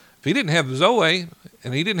 If he didn't have Zoe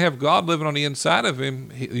and he didn't have God living on the inside of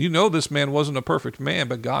him, this man wasn't a perfect man,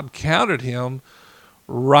 but God counted him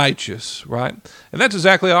righteous, right? And that's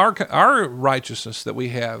exactly our righteousness that we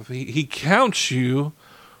have. He counts you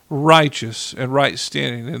righteous and right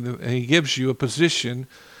standing, and he gives you a position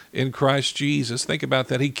in Christ Jesus. Think about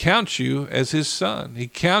that. He counts you as his son. He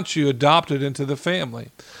counts you adopted into the family.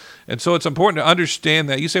 And so it's important to understand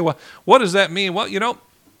that. You say, well, what does that mean? Well,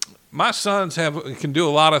 my sons can do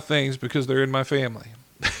a lot of things because they're in my family,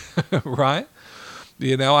 right?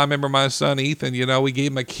 I remember my son Ethan, we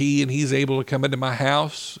gave him a key and he's able to come into my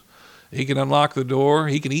house. He can unlock the door.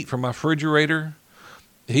 He can eat from my refrigerator.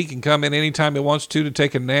 He can come in anytime he wants to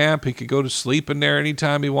take a nap. He can go to sleep in there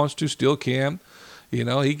anytime he wants to, still can. He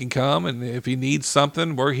can come, and if he needs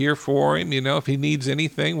something, we're here for him. If he needs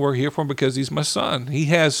anything, we're here for him because he's my son. He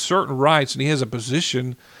has certain rights, and he has a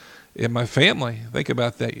position in my family. Think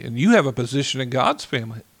about that. And you have a position in God's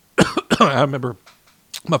family. I remember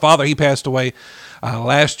my father, he passed away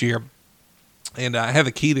last year, and I had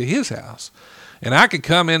the key to his house. And I could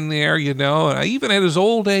come in there, and even at his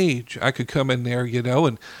old age, I could come in there,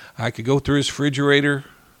 and I could go through his refrigerator.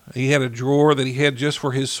 He had a drawer that he had just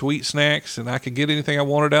for his sweet snacks, and I could get anything I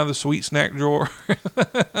wanted out of the sweet snack drawer.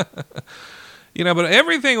 But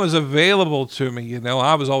everything was available to me.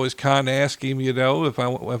 I was always kind to ask him, if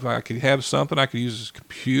I could have something. I could use his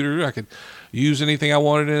computer. I could use anything I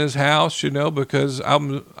wanted in his house, because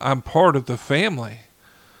I'm part of the family.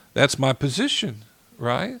 That's my position,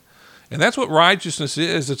 right? And that's what righteousness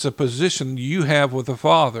is. It's a position you have with the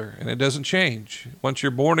Father, and it doesn't change. Once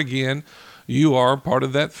you're born again, you are part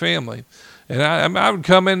of that family. And I would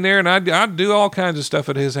come in there and I'd do all kinds of stuff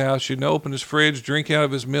at his house, open his fridge, drink out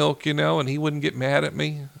of his milk, and he wouldn't get mad at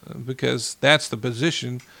me because that's the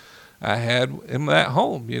position I had in that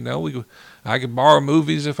home. I could borrow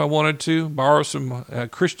movies if I wanted to, borrow some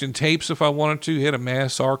Christian tapes if I wanted to. He had a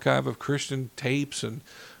mass archive of Christian tapes and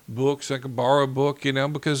books. I could borrow a book,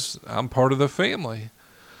 because I'm part of the family.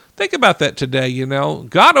 Think about that today,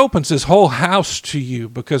 God opens his whole house to you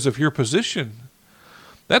because of your position.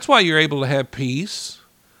 That's why you're able to have peace.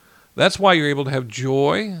 That's why you're able to have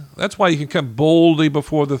joy. That's why you can come boldly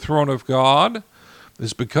before the throne of God.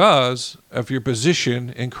 It's because of your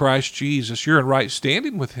position in Christ Jesus. You're in right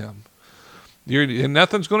standing with him. And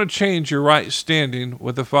nothing's going to change your right standing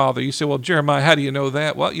with the Father. You say, well, Jeremiah, how do you know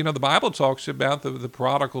that? Well, the Bible talks about the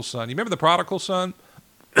prodigal son. You remember the prodigal son?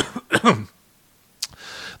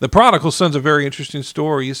 The prodigal son's a very interesting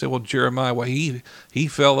story. You say, well, Jeremiah, well, he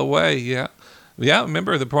fell away. Yeah. Yeah,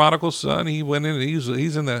 remember the prodigal son? He went in and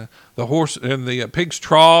he's in the horse in the pig's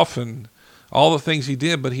trough and all the things he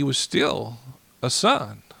did, but he was still a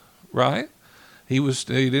son, right? He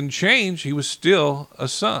didn't change. He was still a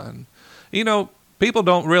son. People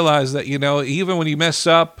don't realize that, even when you mess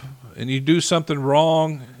up and you do something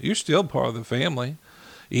wrong, you're still part of the family.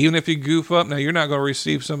 Even if you goof up, now you're not going to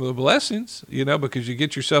receive some of the blessings, because you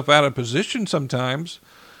get yourself out of position sometimes.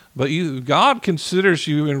 But God considers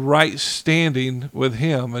you in right standing with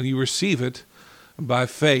him, and you receive it by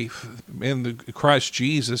faith in Christ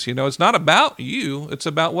Jesus. It's not about you. It's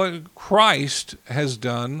about what Christ has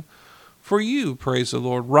done for you, praise the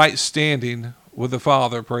Lord. Right standing with the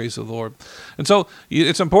Father, praise the Lord. And so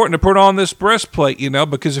it's important to put on this breastplate,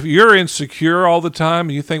 because if you're insecure all the time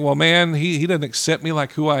and you think, well, man, he doesn't accept me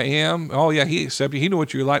like who I am. Oh, yeah, he accepts you. He knew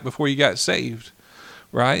what you were like before you got saved.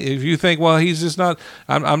 Right? If you think, well, he's just not,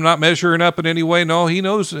 I'm not measuring up in any way. No, he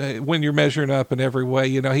knows when you're measuring up in every way.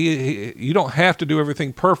 You don't have to do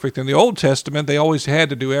everything perfect. In the Old Testament, they always had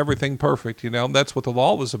to do everything perfect. That's what the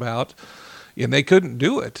law was about. And they couldn't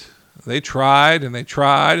do it. They tried and they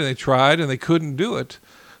tried and they tried and they couldn't do it.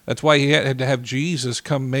 That's why he had to have Jesus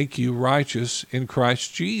come make you righteous in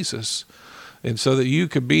Christ Jesus. And so that you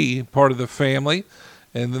could be part of the family.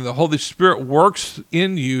 And then the Holy Spirit works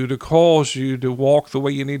in you to cause you to walk the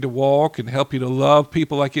way you need to walk and help you to love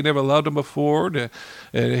people like you never loved them before.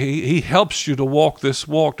 He helps you to walk this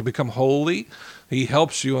walk, to become holy. He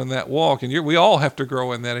helps you in that walk. And we all have to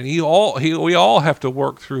grow in that. And we all have to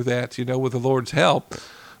work through that, with the Lord's help.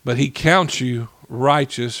 But he counts you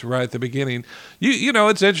righteous right at the beginning.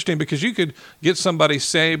 It's interesting because you could get somebody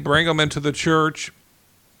saved, bring them into the church,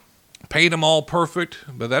 paint them all perfect,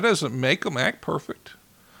 but that doesn't make them act perfect.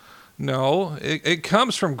 No, it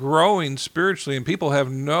comes from growing spiritually, and people have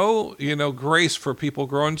no, grace for people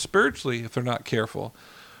growing spiritually if they're not careful.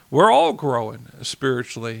 We're all growing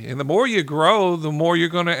spiritually, and the more you grow, the more you're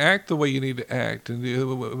going to act the way you need to act, and the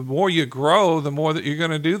more you grow, the more that you're going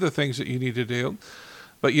to do the things that you need to do.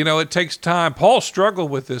 But, it takes time. Paul struggled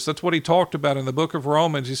with this. That's what he talked about in the book of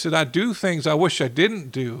Romans. He said, I do things I wish I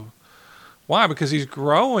didn't do. Why? Because he's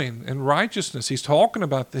growing in righteousness. He's talking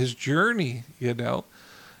about his journey,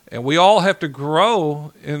 And we all have to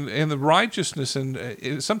grow in the righteousness. And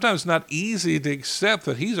it's sometimes not easy to accept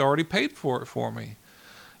that he's already paid for it for me.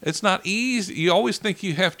 It's not easy. You always think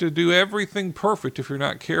you have to do everything perfect if you're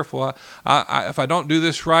not careful. If I don't do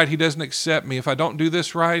this right, he doesn't accept me. If I don't do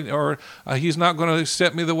this right, or he's not going to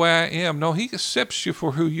accept me the way I am. No, he accepts you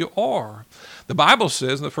for who you are. The Bible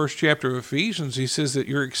says in the first chapter of Ephesians, he says that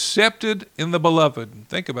you're accepted in the beloved.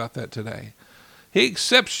 Think about that today. He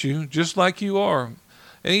accepts you just like you are.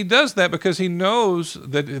 And he does that because he knows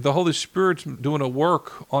that the Holy Spirit's doing a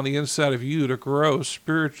work on the inside of you to grow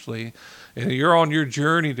spiritually. And you're on your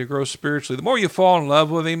journey to grow spiritually. The more you fall in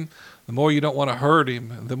love with him, the more you don't want to hurt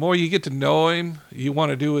him. The more you get to know him, you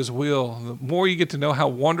want to do his will. The more you get to know how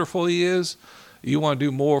wonderful he is, you want to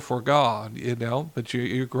do more for God, But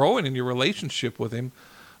you're growing in your relationship with him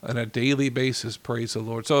on a daily basis, praise the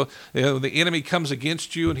Lord. So the enemy comes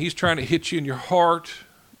against you, and he's trying to hit you in your heart.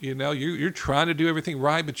 You're trying to do everything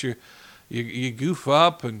right, but you goof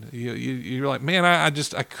up, and you're like, man, I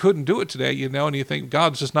couldn't do it today, and you think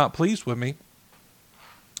God's just not pleased with me.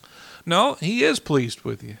 No, he is pleased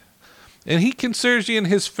with you. And he considers you in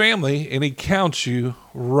his family, and he counts you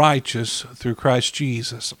righteous through Christ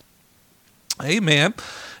Jesus. Amen.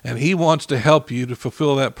 And he wants to help you to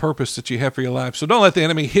fulfill that purpose that you have for your life. So don't let the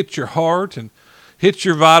enemy hit your heart and hit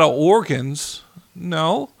your vital organs.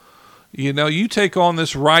 No. You take on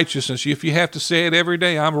this righteousness. If you have to say it every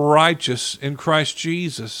day, I'm righteous in Christ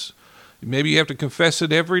Jesus. Maybe you have to confess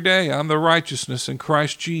it every day. I'm the righteousness in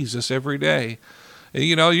Christ Jesus every day.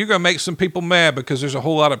 You're going to make some people mad because there's a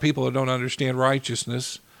whole lot of people that don't understand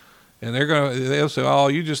righteousness. And they'll say, oh,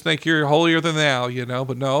 you just think you're holier than thou,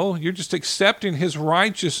 But no, you're just accepting his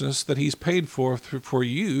righteousness that he's paid for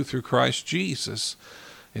you through Christ Jesus.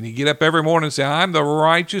 And you get up every morning and say, I'm the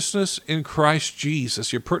righteousness in Christ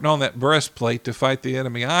Jesus. You're putting on that breastplate to fight the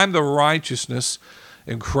enemy. I'm the righteousness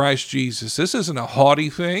in Christ Jesus. This isn't a haughty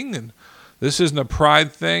thing, and this isn't a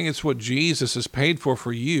pride thing. It's what Jesus has paid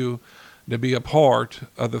for you to be a part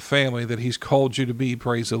of the family that he's called you to be.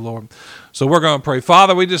 Praise the Lord. So we're going to pray.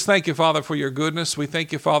 Father, we just thank you, Father, for your goodness. We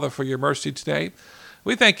thank you, Father, for your mercy today.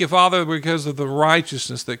 We thank you, Father, because of the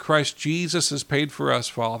righteousness that Christ Jesus has paid for us,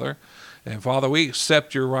 Father. And Father, we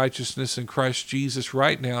accept your righteousness in Christ Jesus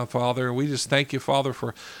right now, Father. And we just thank you, Father,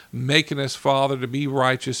 for making us, Father, to be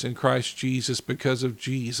righteous in Christ Jesus because of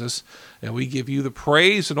Jesus. And we give you the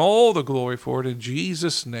praise and all the glory for it in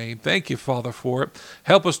Jesus' name. Thank you, Father, for it.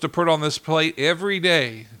 Help us to put on this plate every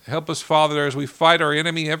day. Help us, Father, as we fight our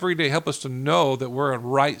enemy every day. Help us to know that we're in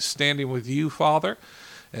right standing with you, Father.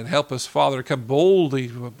 And help us, Father, to come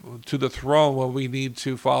boldly to the throne when we need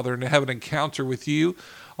to, Father, and to have an encounter with you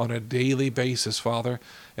on a daily basis, Father.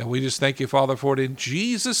 And we just thank you, Father, for it in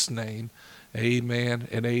Jesus' name. Amen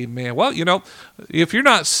and amen. Well, if you're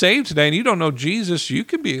not saved today and you don't know Jesus, you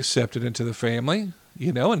can be accepted into the family,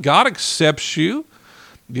 and God accepts you,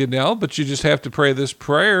 but you just have to pray this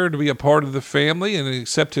prayer to be a part of the family and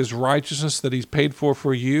accept his righteousness that he's paid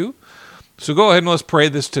for you. So go ahead and let's pray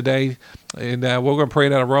this today. And we're going to pray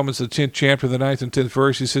it out of Romans, the 10th chapter, the 9th and 10th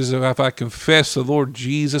verse. He says, if I confess the Lord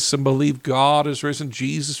Jesus and believe God has risen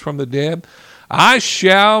Jesus from the dead, I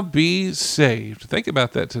shall be saved. Think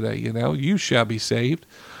about that today, You shall be saved.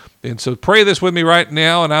 And so pray this with me right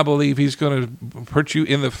now, and I believe he's going to put you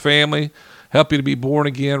in the family, help you to be born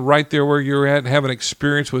again right there where you're at, and have an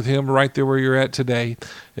experience with him right there where you're at today.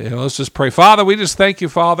 And let's just pray. Father, we just thank you,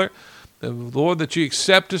 Father, Lord, that you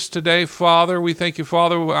accept us today, Father. We thank you,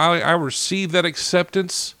 Father. I receive that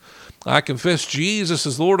acceptance. I confess Jesus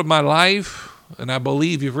as Lord of my life, and I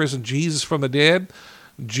believe you've risen Jesus from the dead.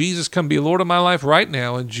 Jesus, come be Lord of my life right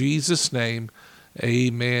now. In Jesus' name,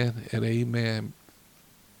 amen and amen.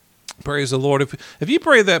 Praise the Lord. If you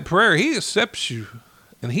pray that prayer, he accepts you,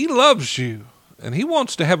 and he loves you, and he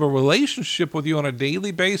wants to have a relationship with you on a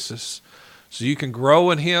daily basis, so you can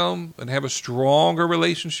grow in him and have a stronger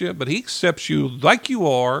relationship. But he accepts you like you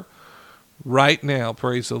are right now.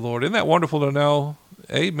 Praise the Lord. Isn't that wonderful to know?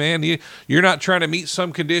 Amen. You're not trying to meet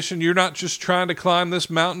some condition. You're not just trying to climb this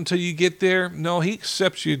mountain until you get there. No, he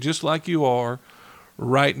accepts you just like you are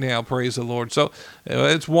right now. Praise the Lord. So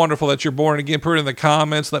it's wonderful that you're born again. Put it in the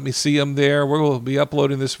comments. Let me see them there. We'll be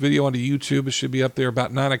uploading this video onto YouTube. It should be up there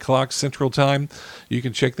about 9 o'clock Central Time. You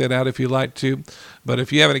can check that out if you'd like to. But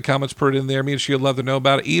if you have any comments, put it in there. Me and she'd love to know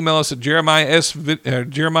about it. Email us at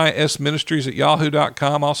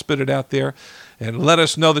jeremiahsministries@yahoo.com. I'll spit it out there. And let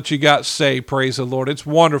us know that you got saved. Praise the Lord. It's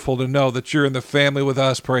wonderful to know that you're in the family with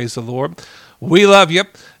us. Praise the Lord. We love you,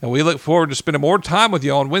 and we look forward to spending more time with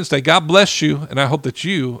you on Wednesday. God bless you, and I hope that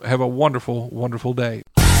you have a wonderful, wonderful day.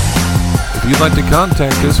 If you'd like to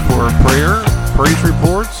contact us for prayer, praise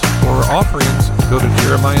reports, or offerings, go to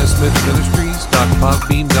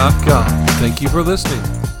jeremiahsmithministries.podbean.com. Thank you for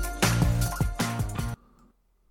listening.